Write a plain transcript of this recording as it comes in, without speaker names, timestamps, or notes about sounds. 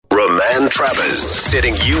Travers,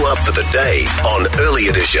 setting you up for the day on Early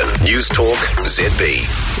Edition News Talk ZB.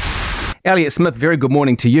 Elliot Smith, very good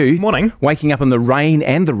morning to you. Morning. Waking up in the rain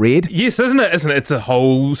and the red. Yes, isn't it? It's a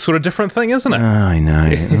whole sort of different thing, isn't it? I know.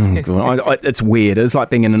 Oh, God. It's weird. It's like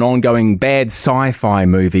being in an ongoing bad sci-fi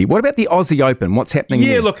movie. What about the Aussie Open? What's happening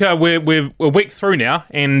there? Look, we're a week through now,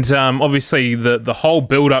 and obviously the whole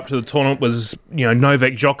build-up to the tournament was,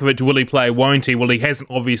 Novak Djokovic, will he play, won't he? Well, he hasn't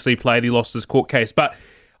obviously played. He lost his court case, but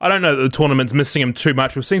I don't know that the tournament's missing him too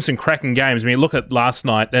much. We've seen some cracking games. I mean, look at last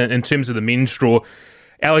night in terms of the men's draw.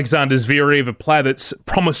 Alexander Zverev, a player that's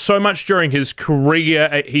promised so much during his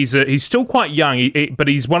career. He's still quite young, but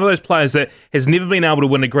he's one of those players that has never been able to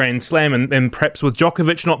win a Grand Slam, and perhaps with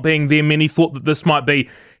Djokovic not being there, many thought that this might be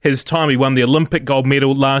his time. He won the Olympic gold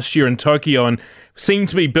medal last year in Tokyo and seemed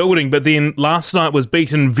to be building, but then last night was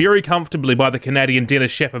beaten very comfortably by the Canadian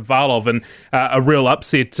Denis Shapovalov in a real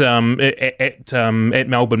upset at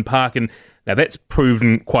Melbourne Park. And now, that's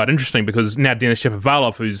proven quite interesting because now Denis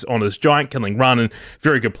Shapovalov, who's on his giant-killing run and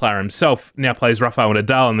very good player himself, now plays Rafael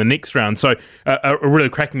Nadal in the next round. So a really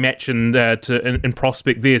cracking match in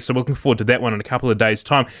prospect there. So looking forward to that one in a couple of days'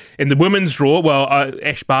 time. In the women's draw,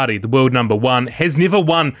 Ash Barty, the world number one, has never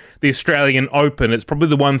won the Australian Open. It's probably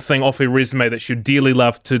the one thing off her resume that she'd dearly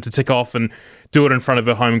love to tick off and do it in front of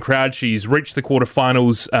her home crowd. She's reached the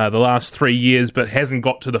quarterfinals the last 3 years, but hasn't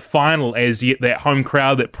got to the final as yet. That home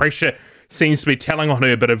crowd, that pressure seems to be telling on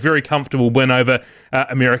her, but a very comfortable win over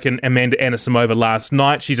American Amanda Anisimova last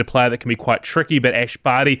night. She's a player that can be quite tricky, but Ash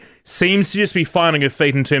Barty seems to just be finding her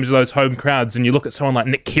feet in terms of those home crowds. And you look at someone like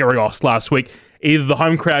Nick Kyrgios last week, either the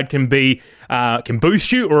home crowd can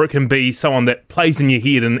boost you, or it can be someone that plays in your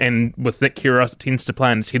head, and with Nick Kyrgios, it tends to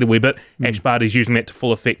play in his head a wee bit. Ash Barty's using that to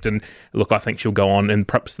full effect, and look, I think she'll go on, and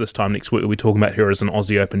perhaps this time next week we'll be talking about her as an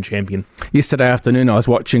Aussie Open champion. Yesterday afternoon I was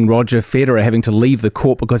watching Roger Federer having to leave the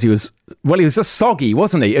court because he was just soggy,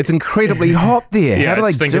 wasn't he? It's incredibly hot there. Yeah, How do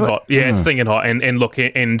it's they stinking do it? hot. Yeah, it's stinking hot, and look,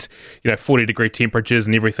 40-degree temperatures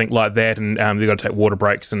and everything like that, and they've got to take water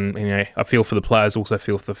breaks, and I feel for the players, also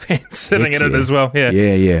feel for the fans sitting in it as well.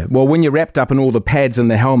 Yeah. Well, when you're wrapped up in all the pads and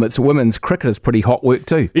the helmets, women's cricket is pretty hot work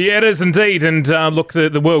too. Yeah, it is indeed. And look,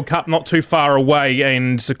 the World Cup not too far away.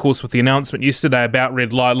 And of course, with the announcement yesterday about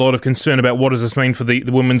red light, a lot of concern about what does this mean for the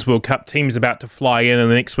Women's World Cup. Teams about to fly in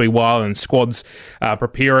the next wee while, and squads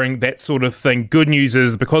preparing, that sort of thing. Good news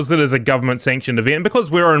is, because it is a government-sanctioned event, and because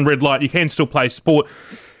we're in red light, you can still play sport.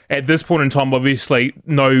 At this point in time, obviously,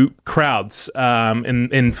 no crowds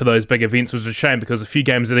in for those big events, which is a shame, because a few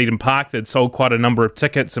games at Eden Park, they'd sold quite a number of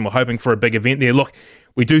tickets, and we're hoping for a big event there. Look,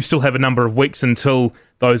 we do still have a number of weeks until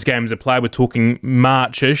those games are played. We're talking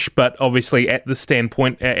March-ish, but obviously at this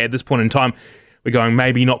point in time, we're going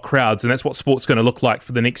maybe not crowds, and that's what sport's going to look like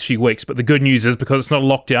for the next few weeks. But the good news is, because it's not a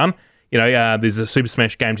lockdown, there's a Super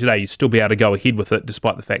Smash game today, you'll still be able to go ahead with it,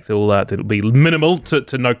 despite the fact that it'll be minimal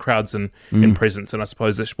to no crowds in presence. And I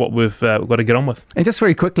suppose that's what we've got to get on with. And just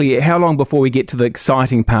very quickly, how long before we get to the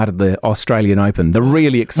exciting part of the Australian Open, the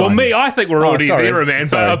really exciting? Well, I think we're already there, man.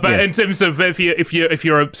 But yeah. in terms of if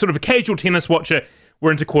you're a sort of a casual tennis watcher,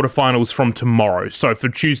 we're into quarterfinals from tomorrow. So for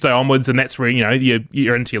Tuesday onwards, and that's where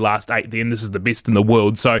you're into your last 8. Then this is the best in the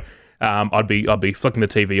world. So I'd be flicking the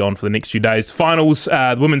TV on for the next few days. Finals,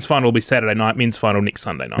 the women's final will be Saturday night, men's final next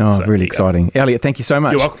Sunday night. Oh, so, really exciting. Elliot, thank you so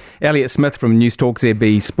much. You're welcome. Elliot Smith from News Talk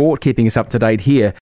ZB Sport, keeping us up to date here.